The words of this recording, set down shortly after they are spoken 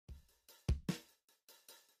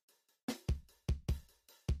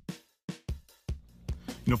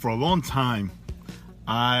For a long time,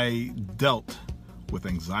 I dealt with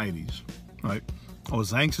anxieties, right? I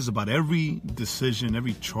was anxious about every decision,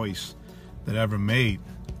 every choice that I ever made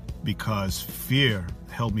because fear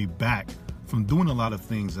held me back from doing a lot of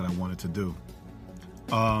things that I wanted to do.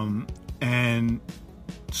 And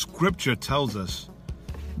Scripture tells us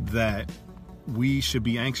that we should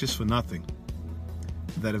be anxious for nothing.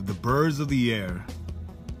 That if the birds of the air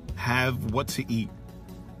have what to eat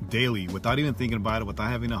daily, without even thinking about it, without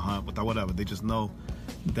having a hunt, without whatever, they just know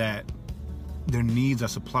that their needs are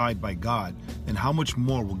supplied by God, then how much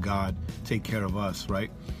more will God take care of us,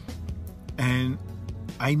 right? And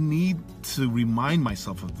I need to remind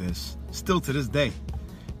myself of this still to this day.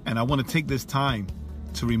 And I want to take this time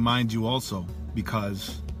to remind you also,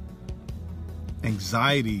 because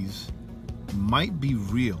anxieties might be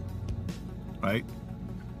real, right?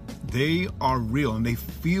 They are real and they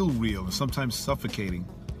feel real and sometimes suffocating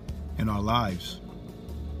in our lives.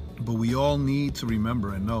 But we all need to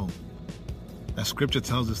remember and know that Scripture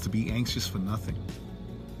tells us to be anxious for nothing.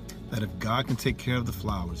 That if God can take care of the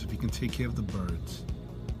flowers, if He can take care of the birds,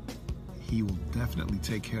 He will definitely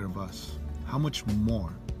take care of us. How much more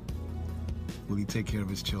will He take care of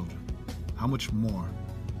His children? How much more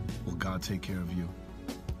will God take care of you?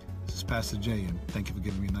 This is Pastor Jay, and thank you for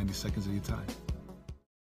giving me 90 seconds of your time.